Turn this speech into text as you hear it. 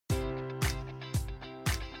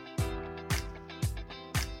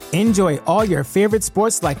Enjoy all your favorite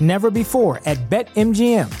sports like never before at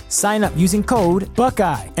BetMGM. Sign up using code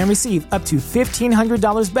Buckeye and receive up to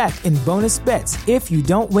 $1,500 back in bonus bets if you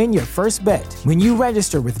don't win your first bet. When you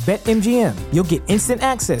register with BetMGM, you'll get instant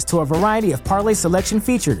access to a variety of parlay selection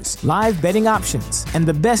features, live betting options, and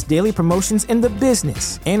the best daily promotions in the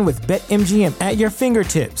business. And with BetMGM at your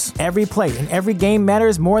fingertips, every play and every game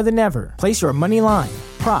matters more than ever. Place your money line,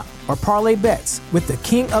 prop, or parlay bets with the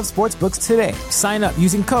king of sportsbooks today. Sign up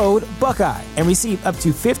using code Buckeye and receive up to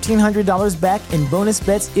 $1,500 back in bonus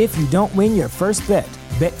bets if you don't win your first bet.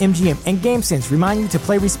 BetMGM and GameSense remind you to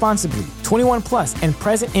play responsibly. 21 plus and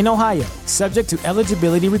present in Ohio, subject to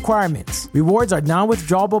eligibility requirements. Rewards are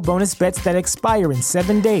non-withdrawable bonus bets that expire in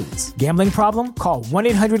 7 days. Gambling problem? Call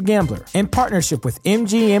 1-800-GAMBLER. In partnership with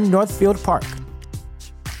MGM Northfield Park.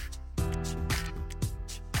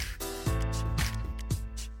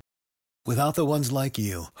 Without the ones like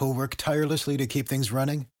you, who work tirelessly to keep things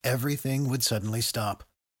running, everything would suddenly stop.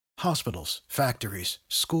 Hospitals, factories,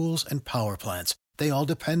 schools, and power plants, they all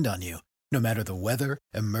depend on you. No matter the weather,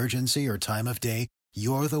 emergency, or time of day,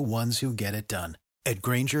 you're the ones who get it done. At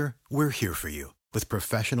Grainger, we're here for you with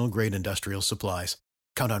professional-grade industrial supplies.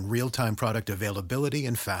 Count on real-time product availability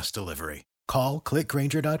and fast delivery. Call, click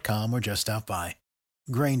Grainger.com, or just stop by.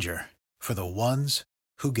 Grainger, for the ones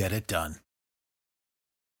who get it done.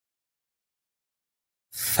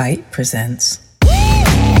 Fight presents.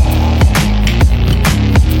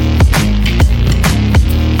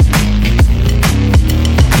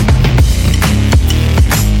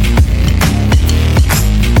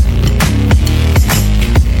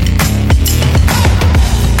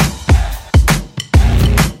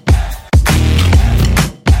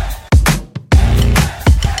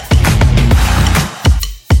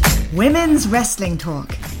 Women's Wrestling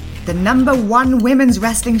Talk, the #1 women's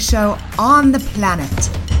wrestling show on the planet.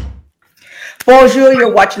 Bonjour,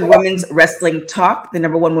 you're watching Women's Wrestling Talk, the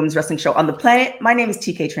 #1 women's wrestling show on the planet. My name is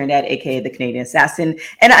TK Trinidad, aka the Canadian Assassin,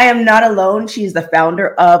 and I am not alone. She's the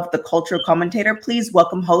founder of The Cultural Commentator. Please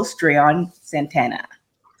welcome host Dreon Santana.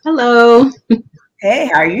 Hello. Hey,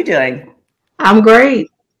 how are you doing? I'm great.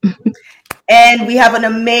 And we have an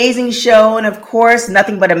amazing show, and of course,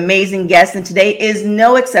 nothing but amazing guests. And today is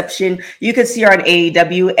no exception. You can see her on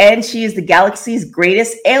AEW, and she is the galaxy's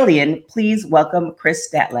greatest alien. Please welcome Kris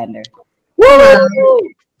Statlander. Woo!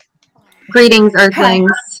 Greetings,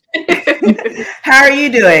 Earthlings. How are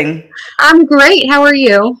you doing? I'm great. How are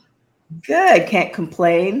you? Good. Can't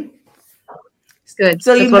complain. It's good.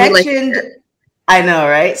 So you mentioned, I know,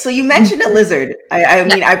 right? So you mentioned a lizard. I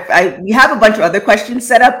mean, we have a bunch of other questions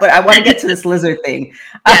set up, but I want to get to this lizard thing.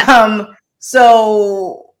 Yeah.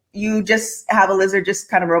 So you just have a lizard just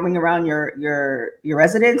kind of roaming around your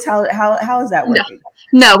residence? How is that working?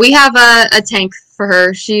 No, we have a tank for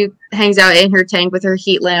her. She hangs out in her tank with her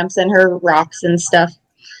heat lamps and her rocks and stuff.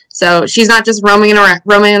 So she's not just roaming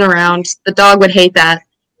around. The dog would hate that.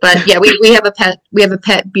 But yeah, we have a pet. We have a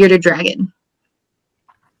pet bearded dragon.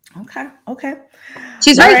 Okay.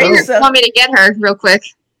 She's right here. So, you want me to get her real quick?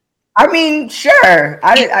 I mean, sure.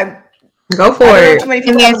 I go for it. Too many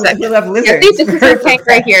people who have lizards. This is her tank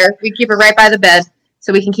right here. We keep her right by the bed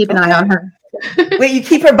so we can keep an eye on her. Wait, you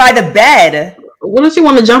keep her by the bed? What does she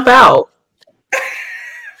want to jump out?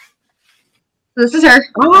 This is her.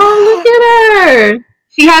 Oh, look at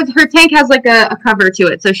her. Her tank has like a cover to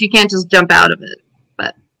it, so she can't just jump out of it.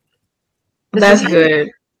 But that's good.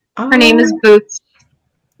 Her name is Boots.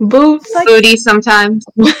 Boots. Booty sometimes.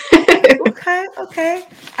 Okay.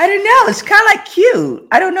 I don't know. It's kind of like cute.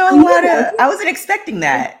 I don't know I wasn't expecting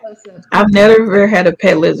that. I've never had a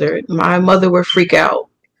pet lizard. My mother would freak out.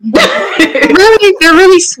 They're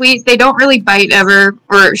really sweet. They don't really bite ever,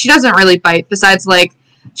 or she doesn't really bite. Besides, like,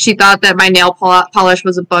 she thought that my nail polish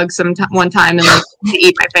was a bug one time and like to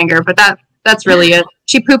eat my finger, but that's really it.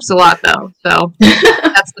 She poops a lot though, so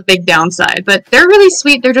that's the big downside. But they're really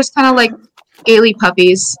sweet. They're just kind of like scaly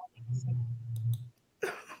puppies.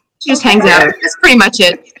 She just hangs out. That's pretty much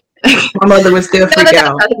it. My mother would still freak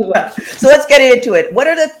out. So let's get into it. What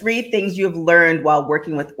are the 3 things you have learned while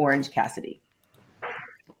working with Orange Cassidy?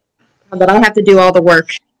 That I have to do all the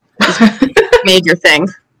work. Major thing.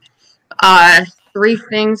 3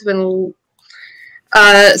 things when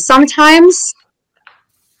sometimes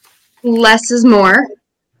less is more.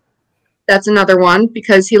 That's another one,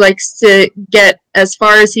 because he likes to get as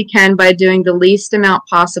far as he can by doing the least amount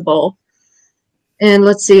possible. And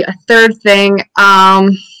let's see, a 3rd thing.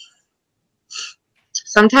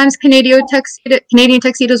 Sometimes Canadian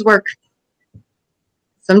tuxedos work.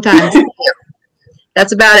 Sometimes.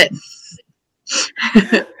 That's about it.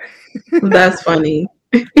 That's funny.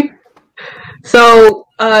 So,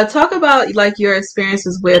 talk about like your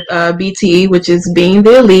experiences with BTE, which is Being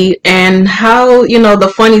the Elite, and how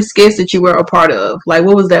the funny skits that you were a part of. Like,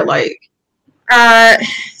 what was that like?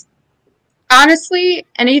 Honestly,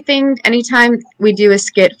 anytime we do a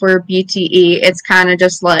skit for BTE, it's kind of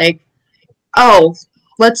just like, oh,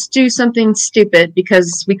 let's do something stupid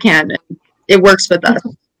because we can. It works with us.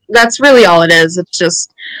 That's really all it is. It's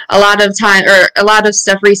just a lot of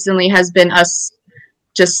stuff recently has been us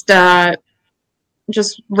just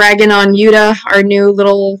ragging on Yuta, our new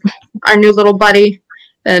little buddy,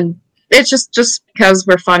 and it's just because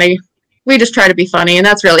we're funny. We just try to be funny, and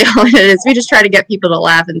that's really all it is. We just try to get people to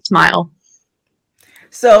laugh and smile.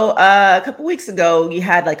 So a couple weeks ago, you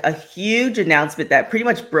had like a huge announcement that pretty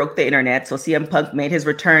much broke the internet. So CM Punk made his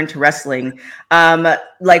return to wrestling.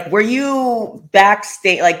 Like, were you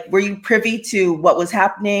backstage? Like, were you privy to what was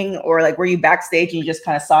happening, or like, were you backstage and you just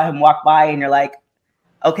kind of saw him walk by and you're like,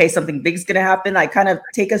 okay, something big's gonna happen? Like, kind of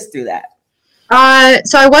take us through that.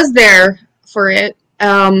 So I was there for it.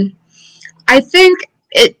 I think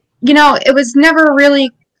it was never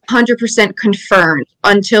really 100% confirmed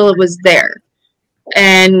until it was there.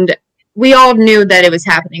 And we all knew that it was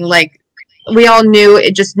happening. Like, we all knew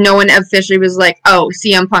it, just no one officially was like, oh,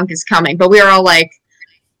 CM Punk is coming. But we were all like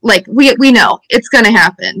we know it's going to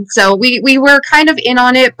happen. So we were kind of in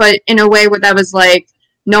on it, but in a way where that was like,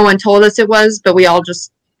 no one told us it was, but we all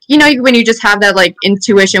just, when you just have that like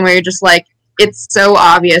intuition where you're just like, it's so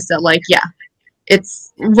obvious that like, yeah,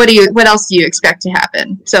 it's, what else do you expect to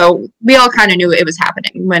happen? So we all kind of knew it was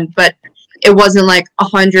happening but it wasn't like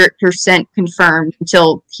 100% confirmed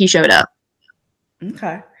until he showed up.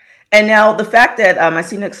 Okay. And now the fact that I've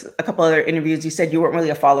seen a couple other interviews, you said you weren't really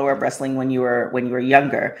a follower of wrestling when you were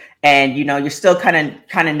younger, and you're still kind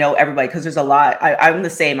of know everybody, because there's a lot. I'm the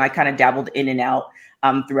same. I kind of dabbled in and out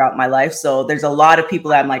throughout my life, so there's a lot of people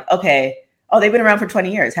that I'm like, okay, oh, they've been around for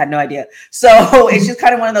 20 years. Had no idea. So it's just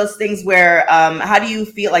kind of one of those things where, how do you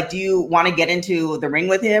feel? Like, do you want to get into the ring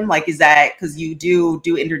with him? Like, is that because you do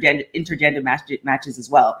intergender matches as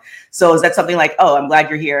well? So is that something like, oh, I'm glad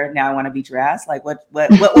you're here. Now I want to beat your ass. Like, what was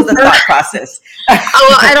the thought process?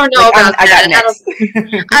 Oh, I don't know about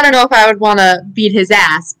that. I don't know if I would want to beat his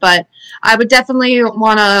ass, but I would definitely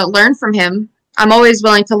want to learn from him. I'm always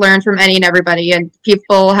willing to learn from any and everybody, and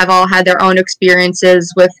people have all had their own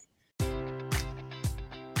experiences with.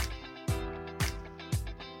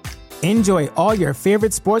 Enjoy all your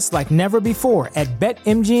favorite sports like never before at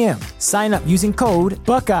BetMGM. Sign up using code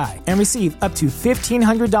Buckeye and receive up to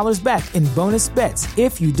 $1,500 back in bonus bets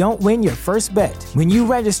if you don't win your first bet. When you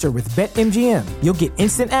register with BetMGM, you'll get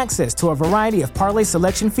instant access to a variety of parlay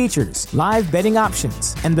selection features, live betting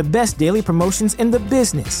options, and the best daily promotions in the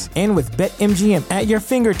business. And with BetMGM at your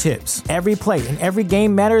fingertips, every play and every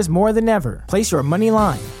game matters more than ever. Place your money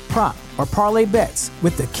line, prop, or parlay bets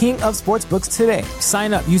with the king of sportsbooks today.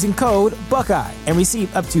 Sign up using code Buckeye and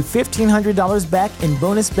receive up to $1,500 back in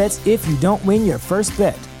bonus bets if you don't win your first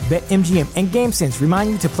bet. BetMGM and GameSense remind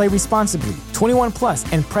you to play responsibly. 21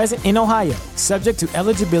 plus and present in Ohio, subject to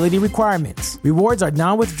eligibility requirements. Rewards are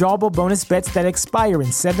non-withdrawable bonus bets that expire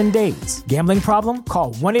in 7 days. Gambling problem?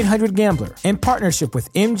 Call 1-800-GAMBLER. In partnership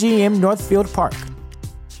with MGM Northfield Park.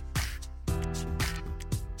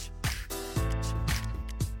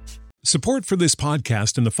 Support for this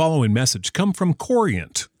podcast and the following message come from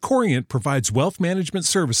Corient. Corient provides wealth management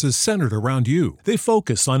services centered around you. They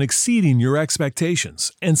focus on exceeding your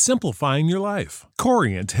expectations and simplifying your life.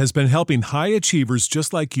 Corient has been helping high achievers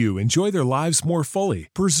just like you enjoy their lives more fully,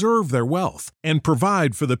 preserve their wealth, and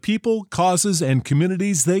provide for the people, causes, and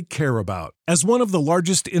communities they care about. As one of the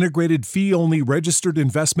largest integrated fee-only registered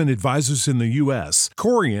investment advisors in the U.S.,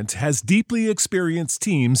 Corient has deeply experienced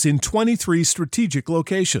teams in 23 strategic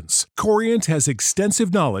locations. Corient has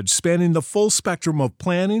extensive knowledge spanning the full spectrum of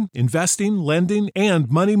planning, investing, lending, and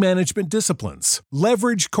money management disciplines.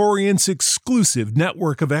 Leverage Corient's exclusive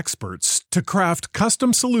network of experts to craft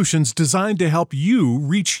custom solutions designed to help you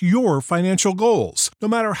reach your financial goals, no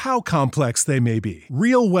matter how complex they may be.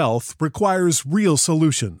 Real wealth requires real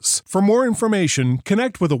solutions. For more information,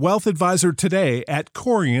 connect with a wealth advisor today at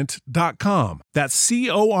Corient.com. That's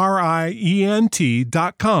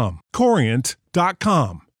Corient.com.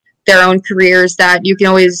 Corient.com. Their own careers that you can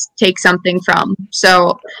always take something from.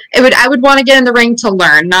 So I would want to get in the ring to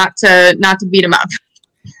learn, not to beat him up.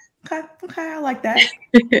 Okay, I like that.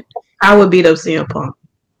 I would beat up CM Punk.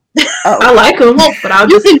 Oh. I like him, but I'll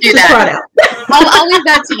just do that. Try it out. I'll leave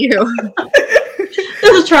that to you.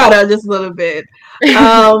 Just try it out just a little bit.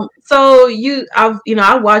 So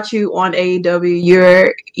I watch you on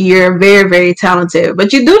AEW. You're very, very talented,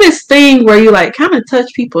 but you do this thing where you like kind of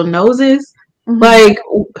touch people's noses. Like,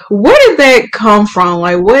 where did that come from?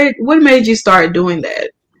 Like, what made you start doing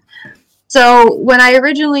that? So when I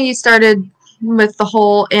originally started with the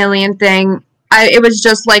whole alien thing, it was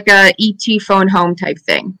just like a ET phone home type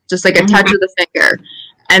thing, just like a touch of the finger.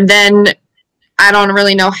 And then I don't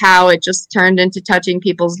really know how it just turned into touching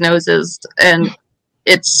people's noses, and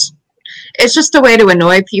it's just a way to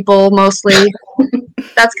annoy people mostly.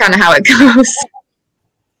 That's kind of how it goes.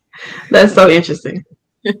 That's so interesting.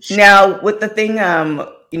 Now, with the thing,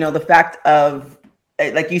 the fact of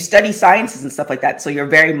like you study sciences and stuff like that, so you're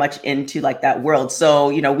very much into like that world. So,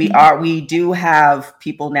 we do have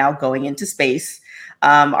people now going into space.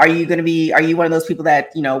 Are you one of those people that,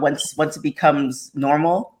 once it becomes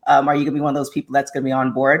normal, are you gonna be one of those people that's gonna be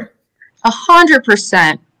on board?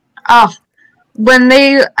 100%. Oh,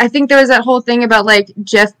 I think there was that whole thing about like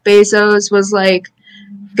Jeff Bezos was like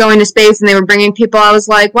going to space and they were bringing people. I was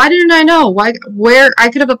like, why didn't I know? Where I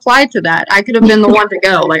could have applied to that. I could have been the one to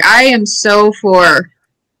go. Like, I am so for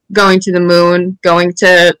going to the moon, going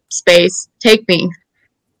to space. Take me.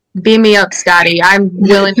 Beam me up, Scotty. I'm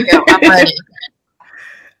willing to go. I'm ready.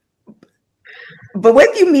 But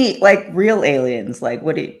when you meet like real aliens, like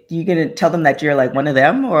what are you gonna tell them that you're like one of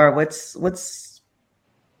them, or what's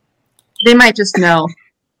They might just know.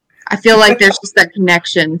 I feel like there's just that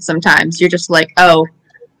connection sometimes. You're just like, oh,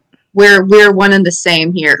 we're one and the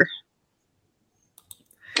same here.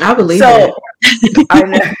 I believe it. I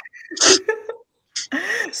know.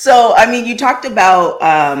 So, I mean, you talked about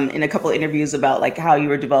in a couple of interviews about like how you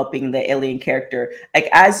were developing the alien character. Like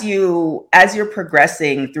as you're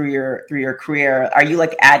progressing through your career, are you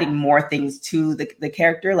like adding more things to the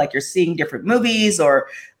character? Like you're seeing different movies, or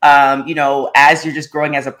as you're just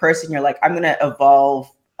growing as a person, you're like, I'm gonna evolve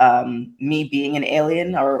me being an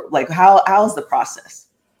alien, or like how's the process?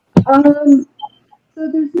 So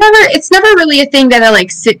it's never really a thing that I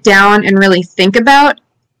like sit down and really think about.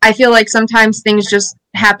 I feel like sometimes things just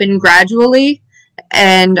happen gradually,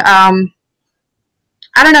 and I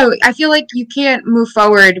don't know. I feel like you can't move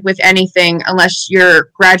forward with anything unless you're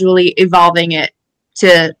gradually evolving it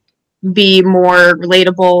to be more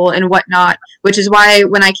relatable and whatnot, which is why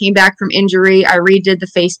when I came back from injury, I redid the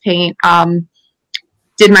face paint,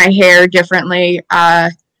 did my hair differently. I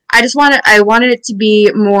wanted it to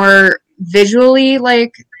be more visually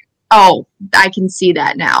like, oh, I can see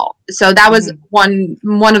that now. So that was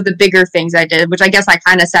one of the bigger things I did, which I guess I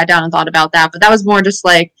kind of sat down and thought about that. But that was more just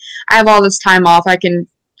like, I have all this time off. I can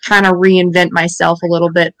kind of reinvent myself a little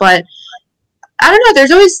bit. But I don't know.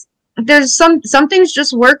 There's some things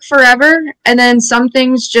just work forever. And then some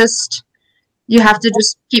things just, you have to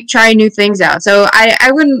just keep trying new things out. So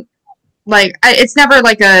I wouldn't like, it's never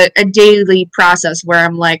like a daily process where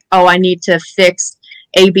I'm like, oh, I need to fix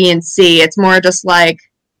A, B, and C. It's more just like,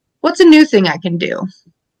 what's a new thing I can do?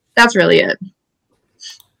 That's really it.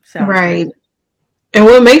 Sounds right. Great. And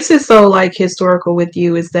what makes it so like historical with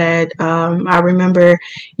you is that I remember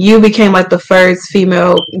you became like the first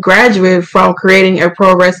female graduate from creating a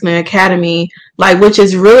pro wrestling academy, like which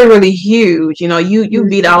is really, really huge. You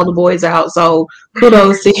beat all the boys out, so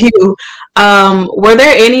kudos to you. Were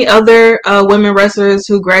there any other women wrestlers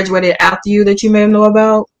who graduated after you that you may know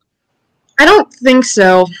about? I don't think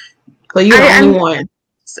so. So you're the only one.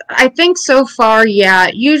 I think so far, yeah.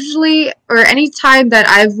 Usually, or any time that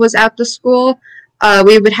I was at the school,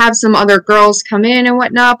 we would have some other girls come in and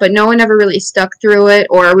whatnot, but no one ever really stuck through it.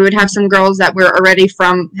 Or we would have some girls that were already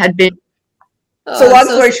had been. So long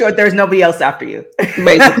story short, there's nobody else after you,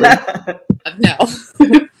 basically. No.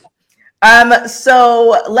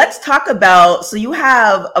 So let's talk about. So you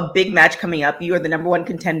have a big match coming up. You are the number one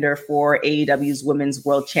contender for AEW's Women's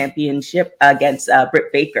World Championship against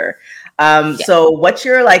Britt Baker. So what's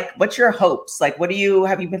your hopes? Like, have you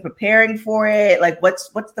been preparing for it? Like,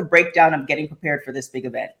 what's the breakdown of getting prepared for this big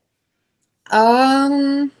event?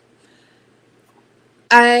 My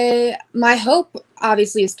hope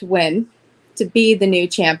obviously is to win, to be the new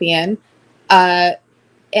champion.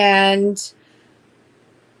 And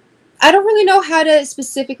I don't really know how to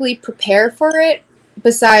specifically prepare for it.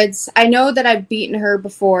 Besides, I know that I've beaten her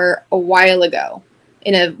before a while ago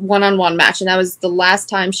in a one-on-one match, and that was the last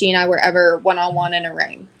time she and I were ever one-on-one in a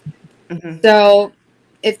ring. Mm-hmm. So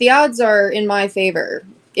if the odds are in my favor,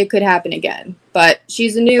 it could happen again. But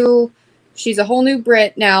she's a whole new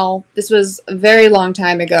Brit now. This was a very long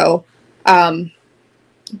time ago,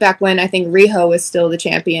 back when I think Riho was still the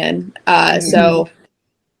champion. So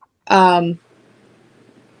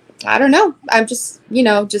I don't know. I'm just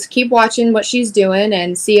keep watching what she's doing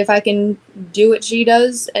and see if I can do what she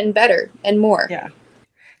does and better and more. Yeah.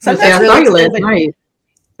 I saw you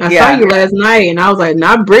last night, and I was like,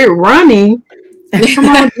 not Britt running. Come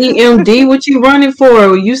on, DMD, what you running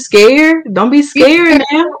for? You scared? Don't be scared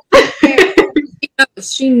now.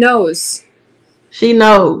 She knows. She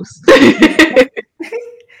knows.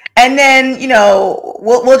 And then, you know,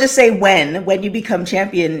 we'll just say when you become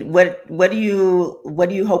champion, what do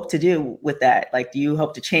you hope to do with that? Like, do you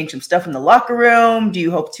hope to change some stuff in the locker room? Do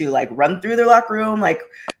you hope to like run through the locker room? Like,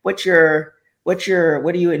 what are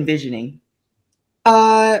you envisioning?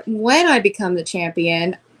 When I become the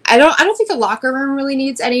champion, I don't think the locker room really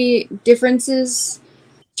needs any differences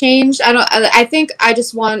changed. I think I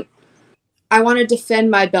want to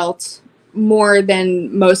defend my belt more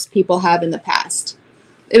than most people have in the past.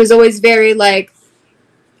 It was always very like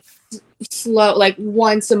slow, like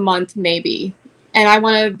once a month maybe. And I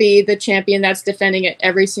want to be the champion that's defending it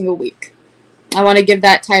every single week. I want to give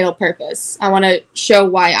that title purpose. I want to show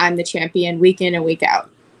why I'm the champion week in and week out.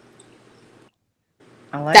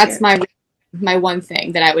 That's my one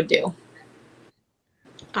thing that I would do.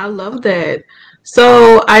 I love that.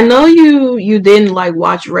 So I know you didn't like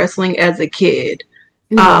watch wrestling as a kid.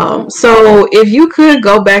 So if you could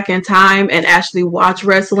go back in time and actually watch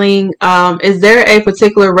wrestling, is there a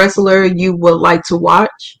particular wrestler you would like to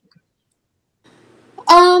watch?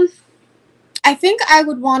 I think I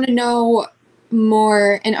would want to know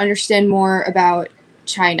more and understand more about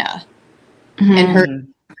China and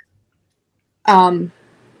her.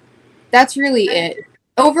 That's really it.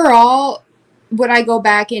 Overall, would I go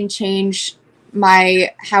back and change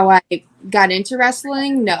how I got into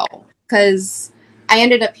wrestling? No, because I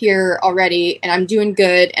ended up here already and I'm doing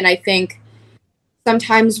good. And I think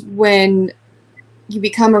sometimes when you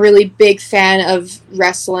become a really big fan of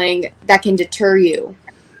wrestling, that can deter you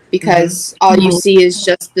because all you see is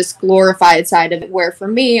just this glorified side of it. Where for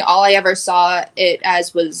me, all I ever saw it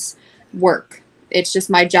as was work. It's just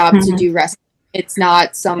my job to do wrestling. It's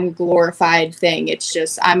not some glorified thing. It's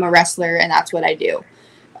just I'm a wrestler and that's what I do.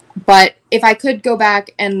 But if I could go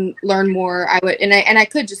back and learn more, I would, and I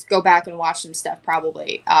could just go back and watch some stuff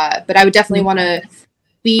probably. But I would definitely want to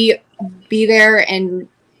be there and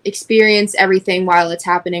experience everything while it's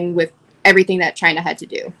happening with everything that China had to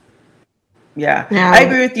do. Yeah. I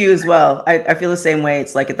agree with you as well. I feel the same way.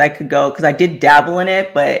 It's like if I could go, because I did dabble in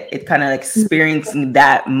it, but it kind of like experiencing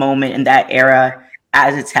that moment in that era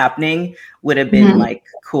as it's happening would have been like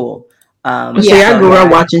cool. I grew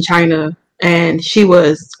up watching China. And she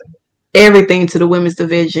was everything to the women's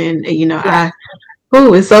division. And, you know,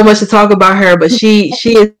 it's so much to talk about her, but she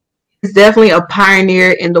is definitely a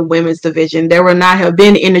pioneer in the women's division. There would not have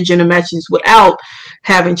been intergender matches without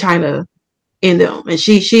having China in them. And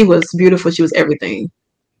she was beautiful. She was everything.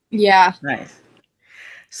 Yeah. Nice.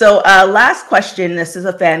 So last question. This is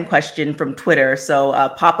a fan question from Twitter. So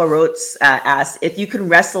Papa Rotes asked, if you can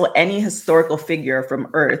wrestle any historical figure from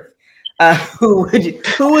Earth, who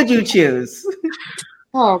would you choose?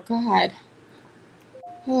 Oh God.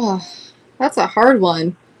 Oh, that's a hard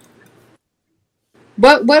one.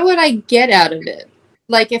 What would I get out of it?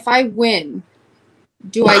 Like if I win,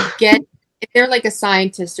 do I get if they're like a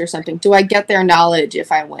scientist or something, do I get their knowledge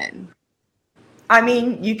if I win? I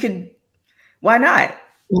mean, you could, why not?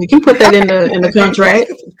 We can put that in the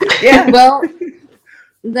contract. Yeah. Well,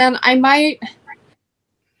 then I might.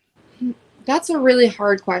 That's a really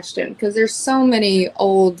hard question because there's so many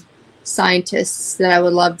old scientists that I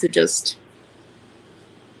would love to just,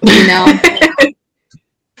 you know,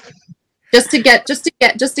 just to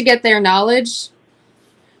get their knowledge.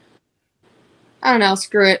 I don't know.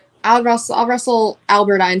 Screw it. I'll wrestle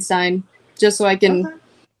Albert Einstein just so I can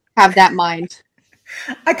have that mind.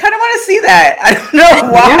 I kind of want to see that. I don't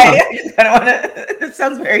know why. I don't want to. It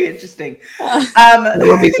sounds very interesting. It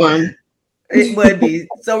would be fun. It would be.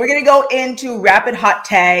 So we're going to go into rapid hot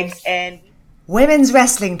tags and Women's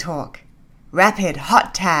Wrestling Talk. Rapid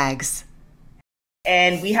Hot Tags.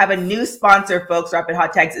 And we have a new sponsor, folks. Rapid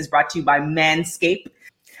Hot Tags is brought to you by Manscaped.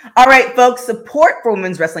 All right, folks. Support for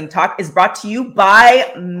Women's Wrestling Talk is brought to you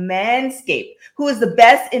by Manscaped, who is the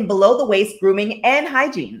best in below-the-waist grooming and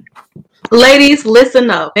hygiene. Ladies, listen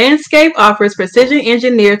up. Manscaped offers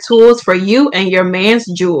precision-engineered tools for you and your man's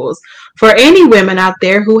jewels. For any women out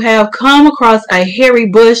there who have come across a hairy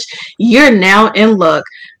bush, you're now in luck.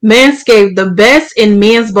 Manscaped, the best in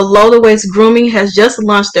men's below-the-waist grooming, has just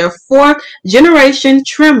launched their 4th generation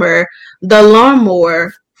trimmer, the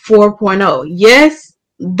Lawnmower 4.0. Yes,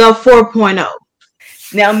 the 4.0.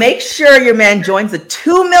 Now make sure your man joins the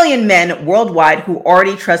 2 million men worldwide who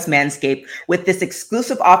already trust Manscaped with this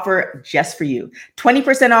exclusive offer just for you.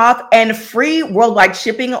 20% off and free worldwide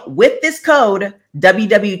shipping with this code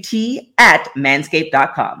WWT at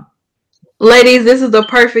manscaped.com. Ladies, this is the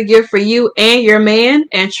perfect gift for you and your man.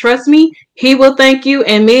 And trust me, he will thank you.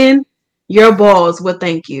 And men, Your balls will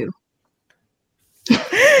thank you.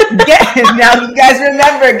 Now you guys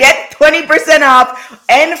remember, get 20% off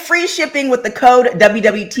and free shipping with the code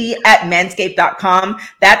WWT at manscaped.com.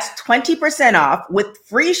 That's 20% off with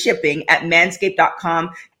free shipping at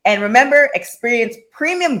manscaped.com. And remember, experience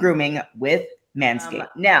premium grooming with Manscaped.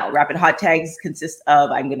 Now, rapid hot tags consist of,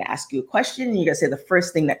 I'm going to ask you a question and you're going to say the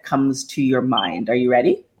first thing that comes to your mind. Are you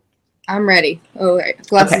ready? I'm ready. Oh, right.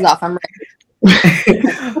 Glasses off. I'm ready.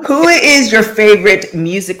 Who is your favorite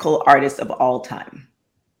musical artist of all time?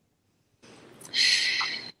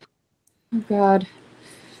 Oh, God.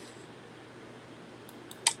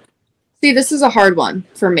 See, this is a hard one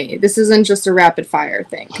for me. This isn't just a rapid fire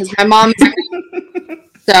thing because my mom's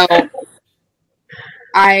so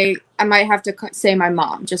I might have to say my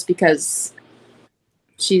mom just because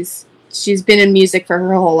she's been in music for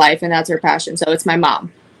her whole life and that's her passion. So it's my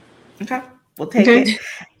mom. Okay, we'll take it.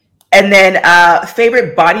 And then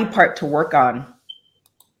favorite body part to work on?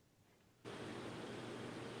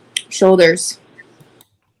 Shoulders.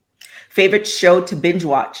 Favorite show to binge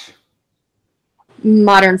watch?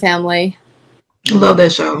 Modern Family. Love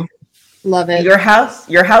that show. Love it. Your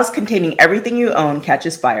house containing everything you own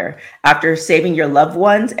catches fire. After saving your loved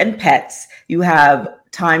ones and pets, you have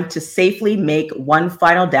time to safely make one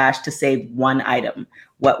final dash to save one item.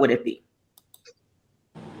 What would it be?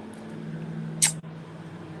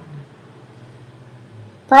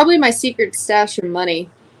 Probably my secret stash of money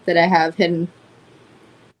that I have hidden.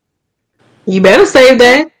 You better save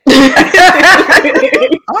that.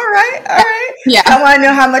 All right. Yeah. I want to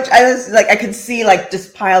know how much I could see like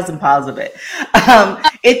just piles and piles of it.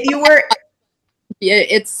 If you were, yeah,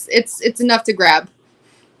 it's enough to grab.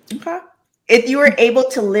 Okay. If you were able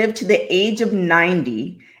to live to the age of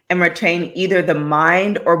 90 and retain either the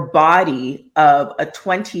mind or body of a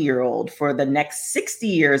 20-year-old for the next 60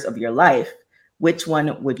 years of your life, which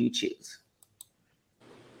one would you choose?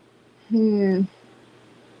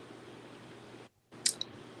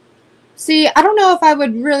 See, I don't know if I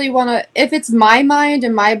would really want to, if it's my mind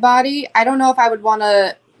and my body, I don't know if I would want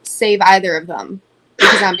to save either of them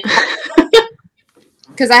because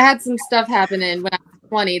I had some stuff happening when I was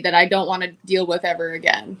 20 that I don't want to deal with ever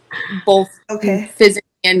again, both physically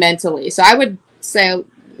and mentally. So I would say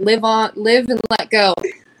live and let go.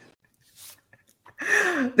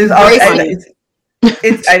 There's always,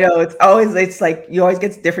 I know it's like you always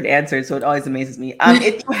get different answers, so it always amazes me.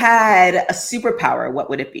 If you had a superpower,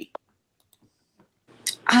 what would it be?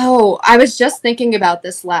 Oh, I was just thinking about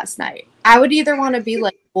this last night. I would either want to be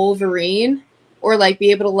like Wolverine or like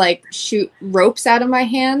be able to like shoot ropes out of my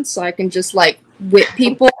hands so I can just like whip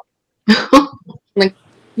people. Like,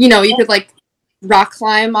 you know, you could like rock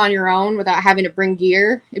climb on your own without having to bring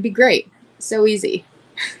gear. It'd be great. So easy.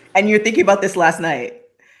 And you're thinking about this last night?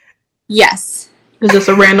 Yes. It's just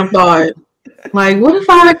a random thought. Like, what if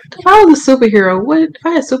I was a superhero? What if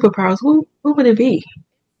I had superpowers? What would it be?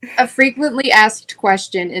 A frequently asked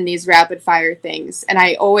question in these rapid fire things, and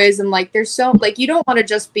I always am like, there's so like you don't want to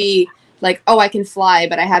just be like, oh, I can fly,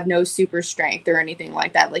 but I have no super strength or anything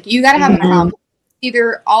like that. Like you got to have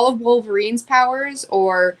either all of Wolverine's powers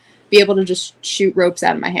or be able to just shoot ropes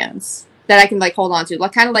out of my hands that I can like hold on to,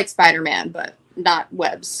 like kind of like Spider-Man, but not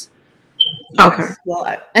webs. Okay.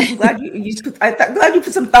 Well, I'm glad glad you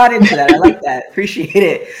put some thought into that. I like that. Appreciate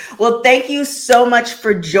it. Well, thank you so much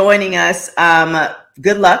for joining us.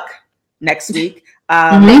 Good luck next week.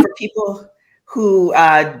 For people who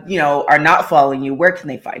are not following you, where can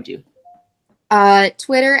they find you?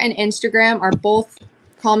 Twitter and Instagram are both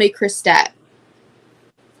call me Christat.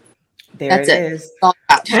 That's it is.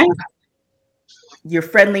 Okay. Your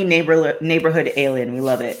friendly neighborhood alien. We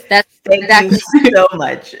love it. Thank you so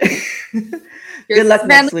much. Good luck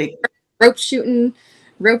next week. Rope shooting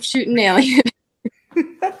alien.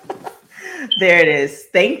 There it is.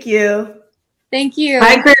 Thank you. Thank you.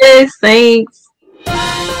 Bye, Chris. Thanks.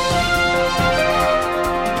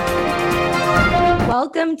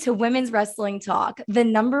 Welcome to Women's Wrestling Talk, the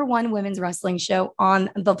 #1 women's wrestling show on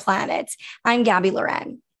the planet. I'm Gabby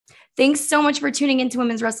Loren. Thanks so much for tuning into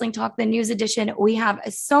Women's Wrestling Talk, the news edition. We have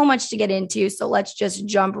so much to get into, so let's just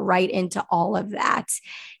jump right into all of that.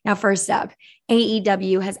 Now, first up,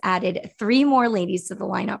 AEW has added 3 more ladies to the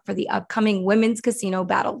lineup for the upcoming Women's Casino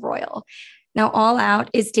Battle Royal. Now, All Out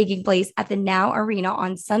is taking place at the Now Arena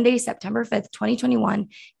on Sunday, September 5th, 2021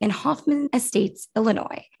 in Hoffman Estates,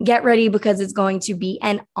 Illinois. Get ready because it's going to be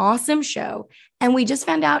an awesome show, and we just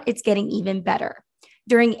found out it's getting even better.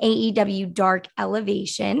 During AEW Dark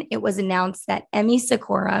Elevation, it was announced that Emi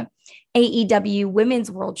Sakura AEW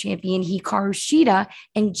Women's World Champion Hikaru Shida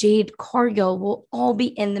and Jade Cargill will all be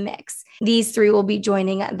in the mix. These three will be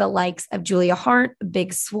joining the likes of Julia Hart,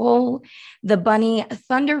 Big Swole, The Bunny,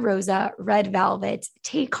 Thunder Rosa, Red Velvet,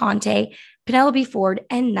 Tay Conte, Penelope Ford,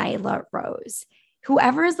 and Nyla Rose.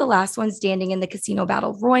 Whoever is the last one standing in the Casino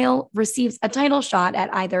Battle Royal receives a title shot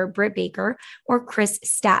at either Britt Baker or Chris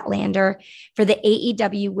Statlander for the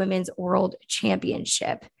AEW Women's World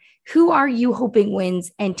Championship. Who are you hoping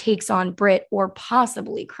wins and takes on Britt or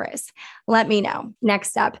possibly Chris? Let me know.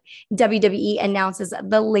 Next up, WWE announces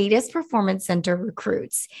the latest Performance Center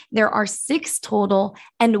recruits. There are 6 total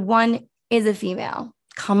and 1 is a female.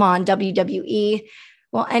 Come on, WWE.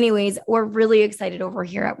 Well, anyways, we're really excited over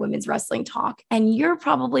here at Women's Wrestling Talk. And you're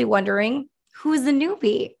probably wondering, who's the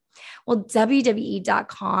newbie? Well,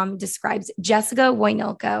 WWE.com describes Jessica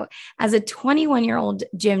Wojnilko as a 21-year-old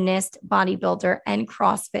gymnast, bodybuilder, and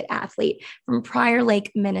CrossFit athlete from Prior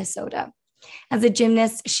Lake, Minnesota. As a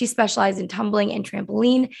gymnast, she specialized in tumbling and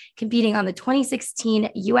trampoline, competing on the 2016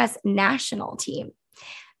 U.S. national team.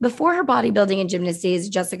 Before her bodybuilding and gymnast days,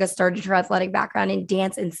 Jessica started her athletic background in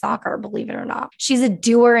dance and soccer, believe it or not. She's a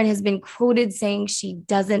doer and has been quoted saying she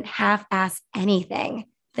doesn't half-ass anything,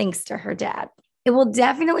 thanks to her dad. It will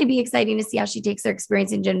definitely be exciting to see how she takes her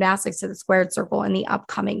experience in gymnastics to the squared circle in the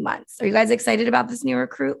upcoming months. Are you guys excited about this new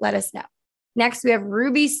recruit? Let us know. Next, we have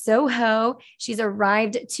Ruby Soho. She's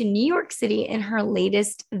arrived to New York City in her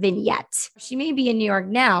latest vignette. She may be in New York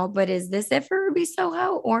now, but is this it for Ruby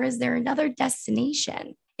Soho, or is there another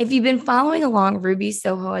destination? If you've been following along, Ruby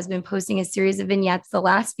Soho has been posting a series of vignettes the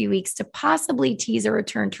last few weeks to possibly tease a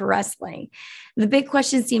return to wrestling. The big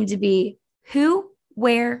questions seem to be who,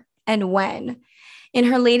 where, and when. In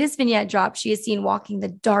her latest vignette drop, she is seen walking the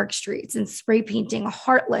dark streets and spray painting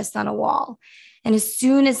Heartless on a wall. And as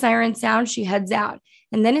soon as sirens sound, she heads out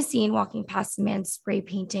and then is seen walking past a man spray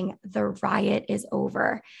painting "The riot is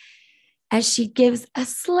over" as she gives a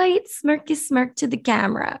slight smirky smirk to the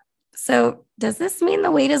camera. So does this mean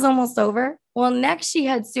the wait is almost over? Well, next she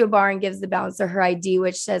heads to a bar and gives the bouncer her ID,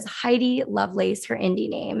 which says Heidi Lovelace, her indie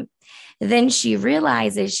name. Then she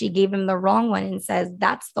realizes she gave him the wrong one and says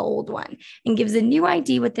that's the old one and gives a new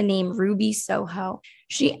ID with the name Ruby Soho.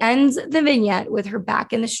 She ends the vignette with her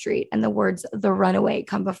back in the street and the words "The Runaway"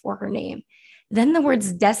 come before her name. Then the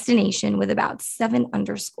words "destination" with about 7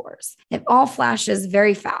 underscores. It all flashes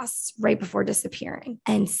very fast right before disappearing.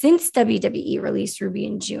 And since WWE released Ruby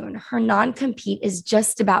in June, her non-compete is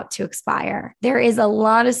just about to expire. There is a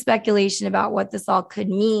lot of speculation about what this all could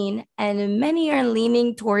mean, and many are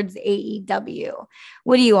leaning towards AEW.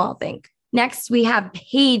 What do you all think? Next, we have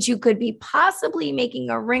Paige, who could be possibly making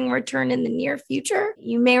a ring return in the near future.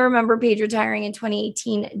 You may remember Paige retiring in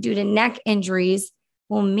 2018 due to neck injuries.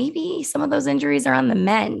 Well, maybe some of those injuries are on the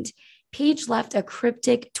mend. Paige left a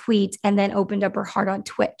cryptic tweet and then opened up her heart on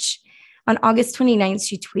Twitch. On August 29th,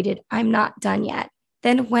 she tweeted, "I'm not done yet,"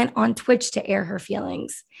 then went on Twitch to air her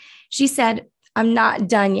feelings. She said, "I'm not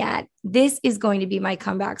done yet. This is going to be my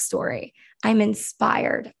comeback story. I'm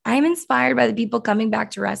inspired. I'm inspired by the people coming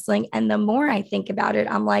back to wrestling. And the more I think about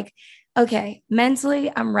it, I'm like, okay,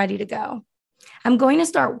 mentally, I'm ready to go. I'm going to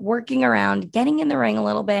start working around, getting in the ring a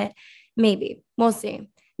little bit. Maybe. We'll see.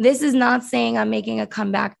 This is not saying I'm making a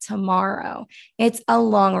comeback tomorrow. It's a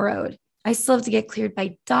long road. I still have to get cleared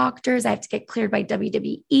by doctors. I have to get cleared by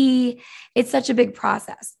WWE. It's such a big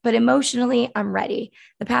process, but emotionally, I'm ready.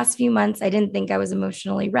 The past few months, I didn't think I was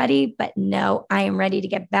emotionally ready, but no, I am ready to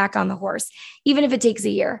get back on the horse, even if it takes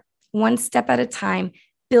a year, one step at a time,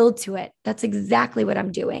 build to it. That's exactly what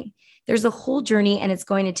I'm doing. There's a whole journey and it's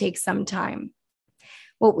going to take some time.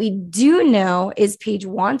 What we do know is Paige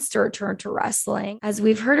wants to return to wrestling, as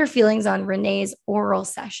we've heard her feelings on Renee's oral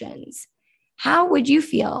sessions. How would you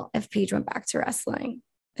feel if Paige went back to wrestling?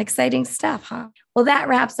 Exciting stuff, huh? Well, that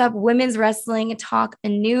wraps up Women's Wrestling Talk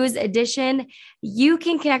News Edition. You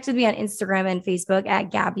can connect with me on Instagram and Facebook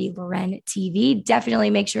at Gabby Loren TV. Definitely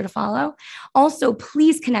make sure to follow. Also,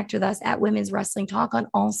 please connect with us at Women's Wrestling Talk on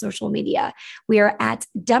all social media. We are at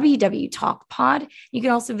WW Talk Pod. You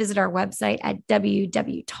can also visit our website at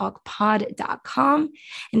www.talkpod.com.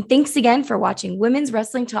 And thanks again for watching Women's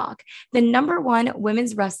Wrestling Talk, the #1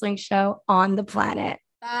 women's wrestling show on the planet.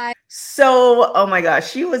 Bye. So, oh my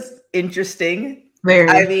gosh, she was interesting. Very.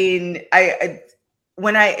 I mean,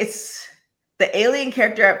 it's the alien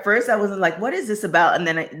character. At first, I wasn't like, what is this about? And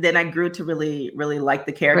then I grew to really like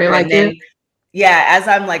the character. Really like and then, it? yeah, as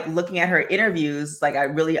I'm like looking at her interviews, like I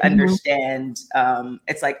really understand.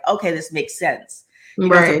 It's like, okay, this makes sense. You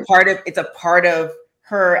know, Right. it's a part of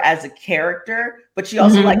her as a character, but she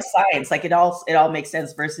also likes science. Like it all makes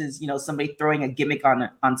sense versus, you know, somebody throwing a gimmick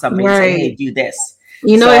on somebody and saying, hey, do this.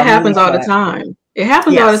 You know, So it I'm happens really all the glad. time. It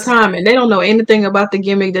happens all the Yes. time, and they don't know anything about the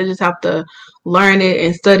gimmick. They just have to learn it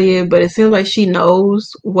and study it. But it seems like she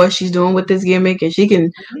knows what she's doing with this gimmick, and she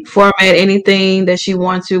can format anything that she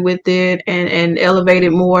wants to with it and elevate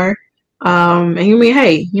it more. And you mean,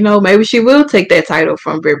 hey, you know, maybe she will take that title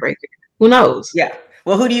from Britt Baker. Who knows? Yeah.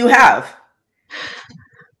 Well, who do you have?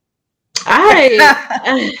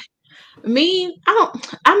 I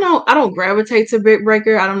don't gravitate to Britt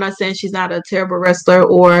Baker. I'm not saying she's not a terrible wrestler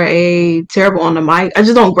or a terrible on the mic. I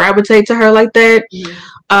just don't gravitate to her like that.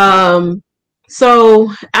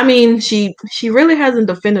 So I mean, she really hasn't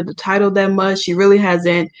defended the title that much. She really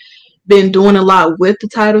hasn't been doing a lot with the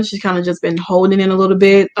title. She's kind of just been holding it a little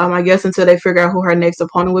bit. I guess until they figure out who her next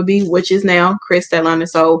opponent would be, which is now Kris Statlander.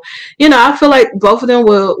 So, you know, I feel like both of them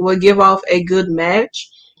will give off a good match.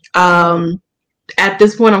 At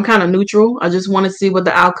this point, I'm kind of neutral. I just want to see what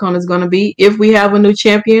the outcome is going to be. If we have a new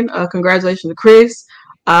champion, congratulations to Kris.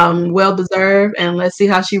 Well deserved, and let's see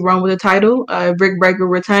how she run with the title. Britt Baker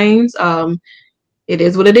retains. It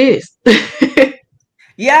is what it is.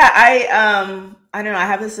 Yeah, I don't know. I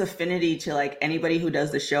have this affinity to like anybody who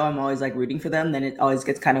does the show. I'm always like rooting for them. Then it always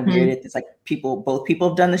gets kind of weird. It's like both people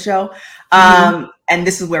have done the show. And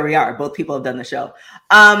this is where we are. Both people have done the show.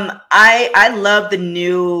 I love the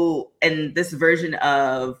new, and this version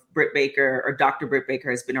of Britt Baker, or Dr. Britt Baker,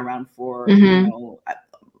 has been around for you know, a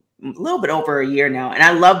little bit over a year now. And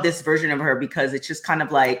I love this version of her because it's just kind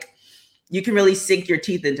of like, you can really sink your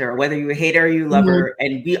teeth into her, whether you hate her or you love her.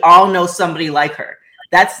 And we all know somebody like her.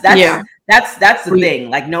 That's the thing.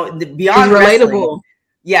 Like, no, beyond she's relatable.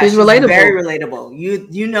 Yeah, she's relatable. Very relatable.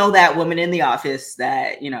 You know that woman in the office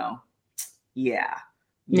that, you know, we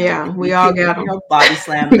all got them. Body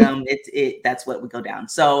slam them. That's what we go down.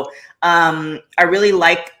 So I really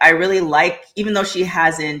like, even though she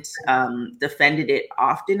hasn't defended it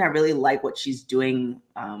often, I really like what she's doing.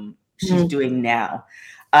 She's doing now.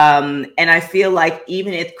 And I feel like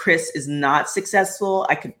even if Kris is not successful,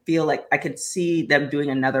 I could see them doing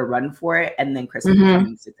another run for it, and then Kris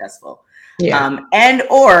becoming successful. And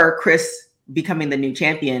or Kris becoming the new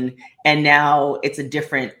champion, and now it's a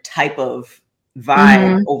different type of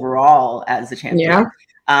vibe overall as the champion.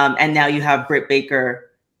 And now you have Britt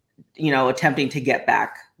Baker, you know, attempting to get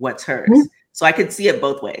back what's hers. So I could see it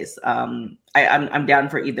both ways. I'm down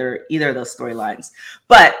for either of those storylines,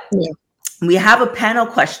 but. We have a panel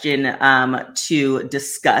question to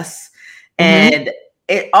discuss, and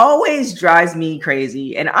it always drives me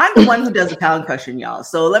crazy. And I'm the one who does the panel question, y'all.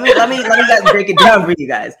 So let me break it down for you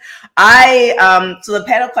guys. So the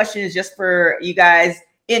panel question is just for you guys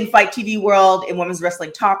in Fight TV world, in Women's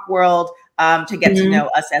Wrestling Talk world, to get to know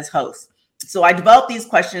us as hosts. So I developed these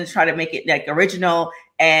questions, try to make it like original.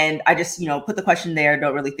 And I just, you know, put the question there,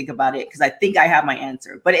 don't really think about it because I think I have my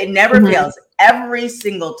answer. But it never fails. Every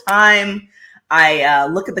single time I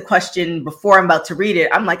look at the question before I'm about to read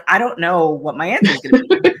it, I'm like, I don't know what my answer is going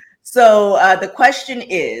to be. So the question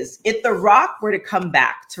is, if The Rock were to come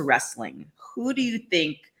back to wrestling, who do you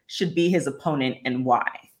think should be his opponent and why?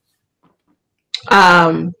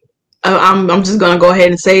 I'm just going to go ahead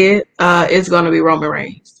and say it. It's going to be Roman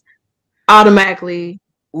Reigns. Automatically.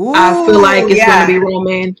 Ooh, I feel like it's going to be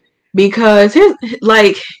Roman because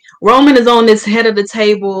Roman is on this head of the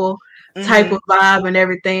table type of vibe and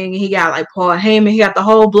everything. He got like Paul Heyman. He got the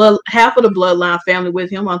whole half of the bloodline family with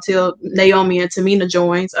him until Naomi and Tamina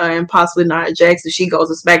joins, and possibly Nia Jax if she goes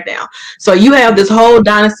to SmackDown. So you have this whole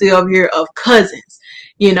dynasty over here of cousins,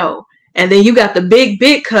 you know, and then you got the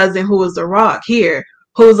big cousin who is The Rock here,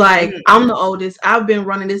 who's like, I'm the oldest. I've been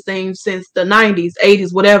running this thing since the 90s,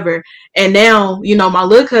 80s, whatever. And now, you know, my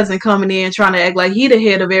little cousin coming in trying to act like he the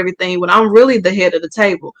head of everything when I'm really the head of the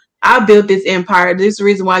table. I built this empire. This is the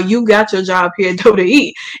reason why you got your job here at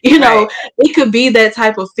WWE. You know, it could be that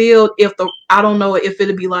type of field I don't know if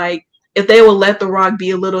it'd be like, if they would let The Rock be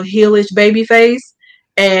a little heelish baby face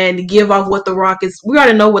and give off what The Rock is. We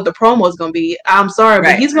already know what the promo is going to be. I'm sorry,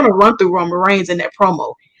 but he's going to run through Roman Reigns in that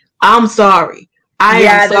promo. I'm sorry. I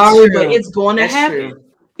am sorry, but it's going to happen. True.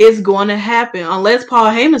 It's going to happen unless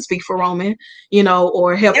Paul Heyman speaks for Roman, you know,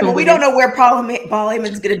 or help him. But we don't know where Paul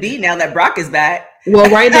Heyman's going to be now that Brock is back. Well,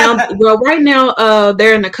 right now,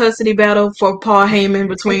 they're in a custody battle for Paul Heyman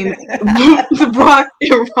between Brock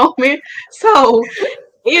and Roman. So,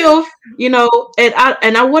 if you know,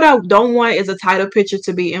 what I don't want is a title picture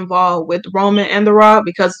to be involved with Roman and The Rock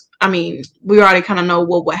because I mean we already kind of know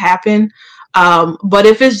what would happen. But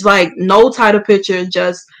if it's like no title picture,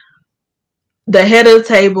 just the head of the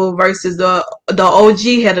table versus the OG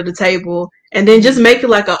head of the table, and then just make it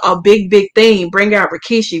like a big thing. Bring out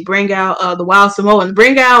Rikishi, bring out the Wild Samoans,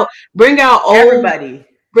 bring out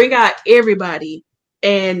everybody.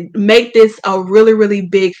 and make this a really, really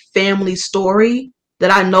big family story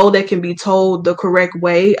that I know that can be told the correct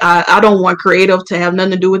way. I don't want creative to have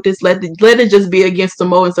nothing to do with this. Let it just be against the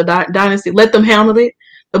Mo and so dynasty. Let them handle it.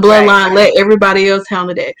 The bloodline, let everybody else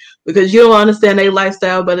handle that, because you don't understand their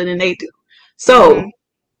lifestyle better than they do. So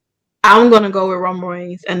I'm going to go with Roman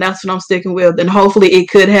Reigns, and that's what I'm sticking with. And hopefully it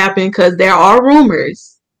could happen, because there are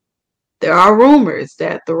rumors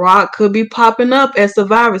that The Rock could be popping up at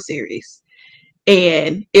Survivor Series.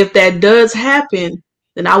 And if that does happen,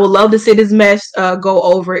 then I would love to see this match go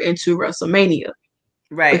over into WrestleMania.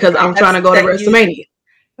 Right. Because I'm trying to go to WrestleMania.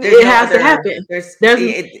 It has to happen.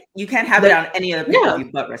 You can't have it on any other pay-per-view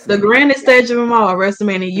but WrestleMania. The grandest stage of them all,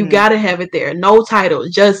 WrestleMania. You got to have it there. No title.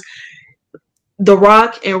 Just The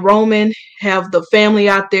Rock and Roman have the family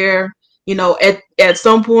out there. You know, at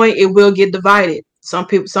some point it will get divided. Some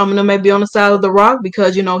of them may be on the side of The Rock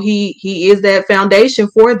because, you know, he is that foundation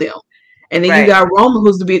for them. And then you got Roman,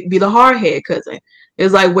 who's to be the hardhead cousin.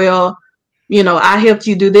 It's like, well, you know, I helped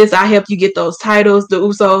you do this. I helped you get those titles, the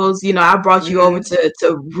Usos. You know, I brought you over to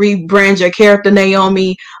rebrand your character,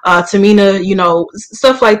 Naomi, Tamina, you know,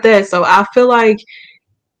 stuff like that. So I feel like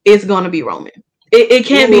it's going to be Roman. It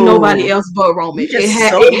can't be nobody else but Roman. You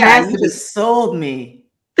just sold me.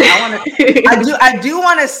 I do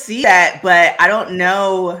want to see that, but I don't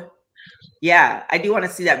know. Yeah, I do want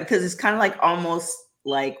to see that, because it's kind of like almost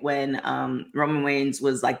like when Roman Reigns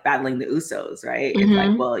was like battling the Usos, right? It's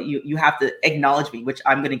like, well, you have to acknowledge me, which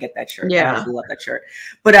I'm gonna get that shirt. Yeah, I love that shirt.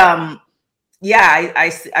 But yeah, I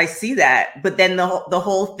see that. But then the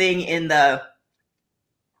whole thing in the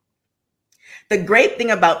great thing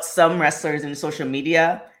about some wrestlers in social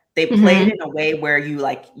media, they play it in a way where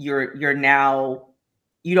you're now,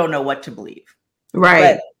 you don't know what to believe.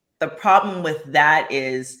 Right. But the problem with that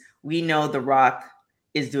is we know The Rock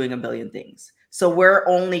is doing a billion things. So we're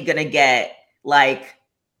only going to get like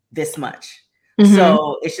this much.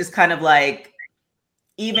 So it's just kind of like,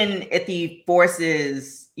 even if he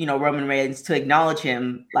forces, you know, Roman Reigns to acknowledge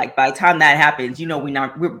him, like by the time that happens, you know, we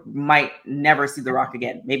might never see The Rock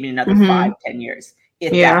again, maybe in another 5-10 years,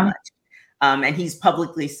 if that much. And he's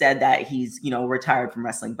publicly said that he's, you know, retired from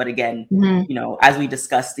wrestling. But again, you know, as we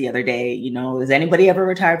discussed the other day, you know, has anybody ever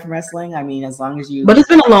retired from wrestling? I mean, as long as you. But it's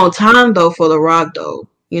been a long time though for The Rock though.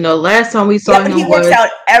 You know, last time we saw him, he works out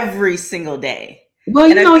every single day. Well,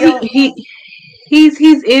 and you know,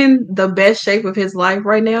 he's in the best shape of his life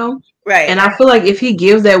right now. Right. And I feel like if he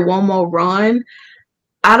gives that one more run,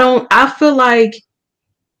 I feel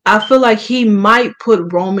like he might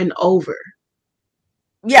put Roman over.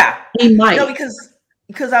 Yeah. He might. No,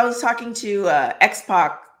 because I was talking to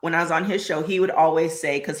X-Pac when I was on his show. He would always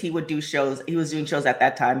say, because he would do shows, he was doing shows at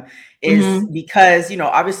that time, is because, you know,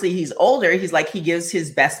 obviously he's older. He's like, he gives his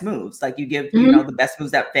best moves. Like you give, you know, the best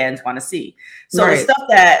moves that fans want to see. So the stuff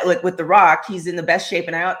that, like with The Rock, he's in the best shape.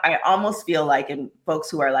 And I almost feel like, and folks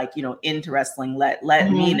who are like, you know, into wrestling, let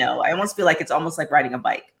me know. I almost feel like it's almost like riding a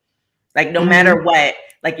bike. Like no matter what,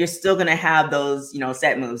 like you're still going to have those, you know,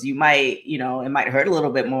 set moves. You might, you know, it might hurt a little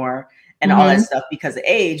bit more and all that stuff because of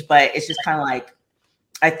age, but it's just kind of like,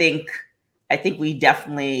 I think it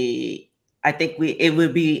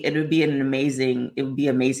would be an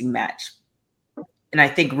amazing match. And I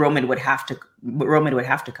think Roman would have to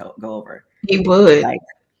go over. He would. Like,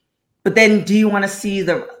 but then do you want to see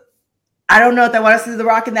I don't know if I want to see The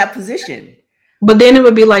Rock in that position. But then it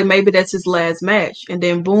would be like, maybe that's his last match. And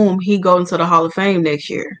then boom, he goes into the Hall of Fame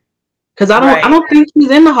next year. Because I don't think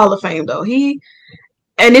he's in the Hall of Fame though. And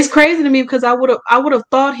it's crazy to me because I would have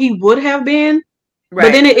thought he would have been. Right.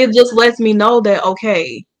 But then it just lets me know that,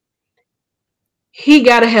 okay, he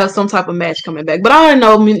got to have some type of match coming back. But I don't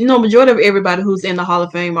know, you know, majority of everybody who's in the Hall of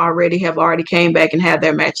Fame already came back and had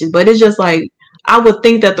their matches. But it's just like, I would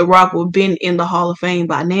think that The Rock would have been in the Hall of Fame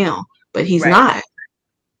by now, but he's not.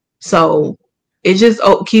 So it just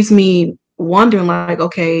keeps me wondering, like,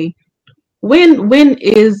 okay, when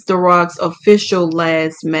is The Rock's official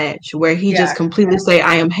last match where he just completely say,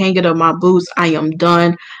 I am hanging up my boots, I am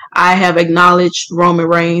done, I have acknowledged Roman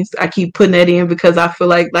Reigns. I keep putting that in because I feel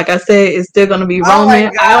like I said, it's still going to be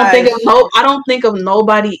Roman. I don't think of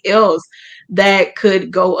nobody else that could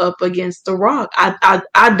go up against The Rock.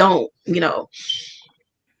 I don't, you know.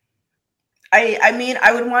 I mean,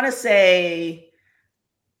 I would want to say,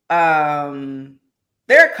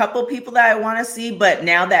 there are a couple people that I want to see, but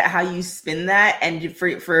now that how you spin that, and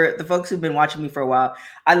for the folks who've been watching me for a while,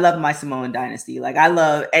 I love my Samoan dynasty. Like I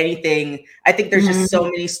love anything. I think there's just so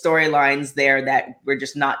many storylines there that we're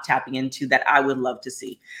just not tapping into that I would love to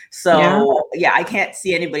see. So yeah, I can't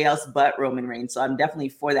see anybody else but Roman Reigns. So I'm definitely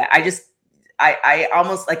for that. I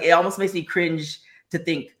almost like, it almost makes me cringe to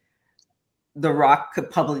think The Rock could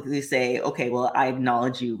publicly say, okay, well, I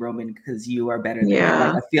acknowledge you, Roman, because you are better than me.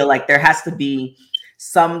 Yeah. Like, I feel like there has to be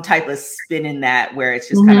some type of spin in that where it's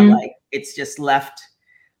just kind of like, it's just left,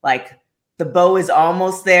 like the bow is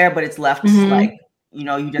almost there, but it's left like, you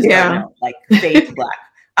know, you just don't know, like fade to black.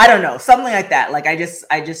 I don't know, something like that. Like I just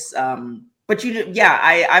but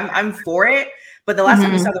I'm for it. But the last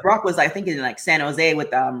time we saw The Rock was, I think, in like San Jose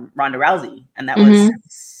with Ronda Rousey, and that was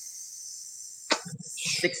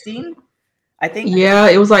 16, I think. Yeah,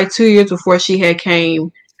 it was like 2 years before she had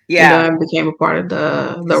came. And became a part of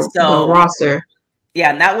the roster. Yeah,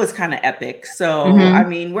 and that was kind of epic. So I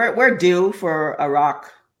mean, we're due for a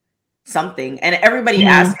Rock something, and everybody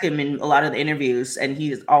asked him in a lot of the interviews, and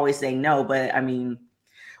he's always saying no. But I mean,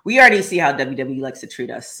 we already see how WWE likes to treat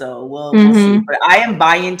us, so we'll see. But I am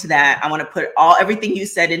buying into that. I want to put everything you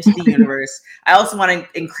said into the universe. I also want to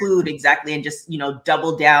include exactly and just, you know,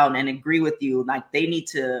 double down and agree with you. Like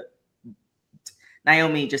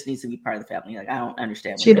Naomi just needs to be part of the family. Like I don't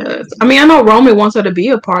understand. She does. I mean, I know Roman wants her to be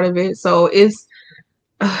a part of it, so it's.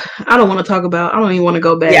 I don't want to talk about. I don't even want to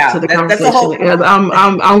go back to the conversation because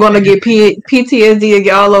I'm going to get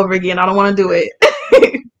PTSD all over again. I don't want to do it.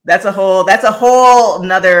 That's a whole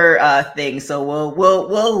another thing. So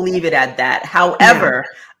we'll leave it at that. However,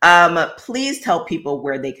 please tell people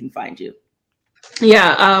where they can find you.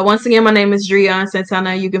 Yeah. Once again, my name is Drian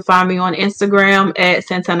Santana. You can find me on Instagram at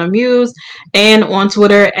Santana Muse and on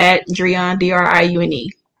Twitter at Drian DRIUNE.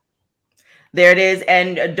 There it is.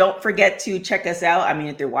 And don't forget to check us out. I mean,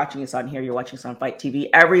 if you're watching us on here, you're watching us on Fight TV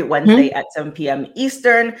every Wednesday at 7 p.m.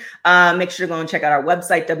 Eastern. Make sure to go and check out our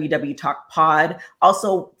website, WW Talk Pod.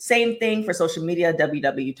 Also, same thing for social media,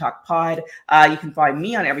 WW Talk Pod. You can find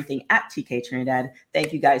me on everything at TK Trinidad.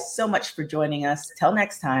 Thank you guys so much for joining us. Till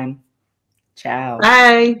next time. Ciao.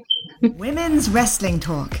 Bye. Women's Wrestling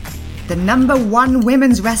Talk, the #1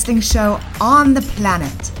 women's wrestling show on the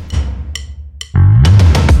planet.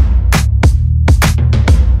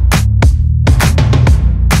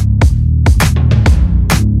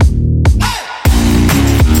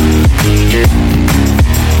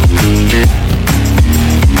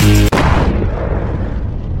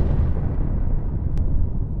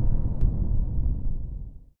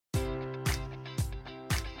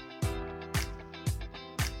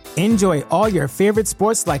 Enjoy all your favorite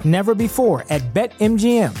sports like never before at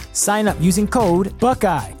BetMGM. Sign up using code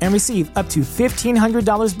Buckeye and receive up to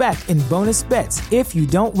 $1,500 back in bonus bets if you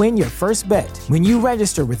don't win your first bet. When you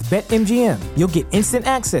register with BetMGM, you'll get instant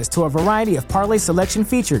access to a variety of parlay selection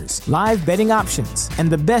features, live betting options,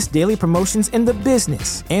 and the best daily promotions in the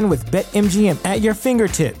business. And with BetMGM at your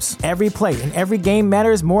fingertips, every play and every game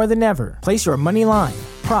matters more than ever. Place your money line,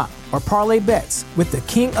 prop, or parlay bets with the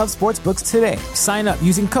king of sportsbooks today. Sign up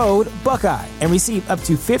using code Buckeye and receive up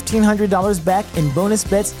to $1,500 back in bonus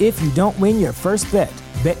bets if you don't win your first bet.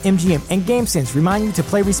 BetMGM and GameSense remind you to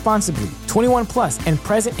play responsibly. 21 plus and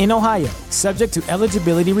present in Ohio, subject to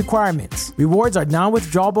eligibility requirements. Rewards are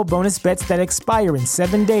non-withdrawable bonus bets that expire in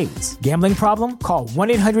 7 days. Gambling problem? Call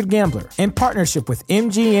 1-800-GAMBLER in partnership with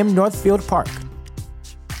MGM Northfield Park.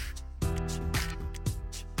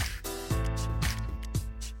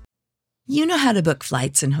 You know how to book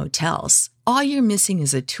flights and hotels. All you're missing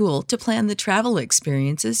is a tool to plan the travel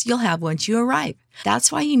experiences you'll have once you arrive.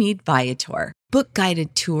 That's why you need Viator. Book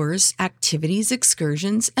guided tours, activities,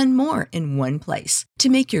 excursions, and more in one place to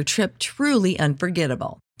make your trip truly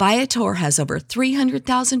unforgettable. Viator has over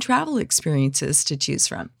 300,000 travel experiences to choose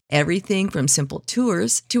from. Everything from simple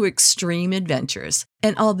tours to extreme adventures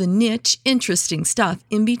and all the niche, interesting stuff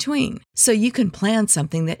in between. So you can plan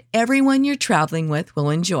something that everyone you're traveling with will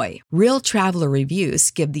enjoy. Real traveler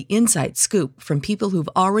reviews give the inside scoop from people who've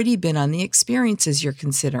already been on the experiences you're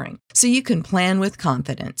considering. So you can plan with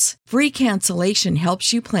confidence. Free cancellation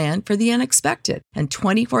helps you plan for the unexpected. And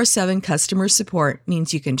 24/7 customer support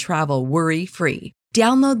means you can travel worry-free.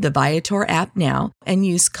 Download the Viator app now and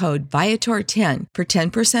use code Viator10 for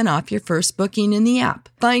 10% off your first booking in the app.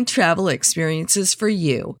 Find travel experiences for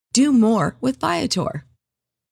you. Do more with Viator.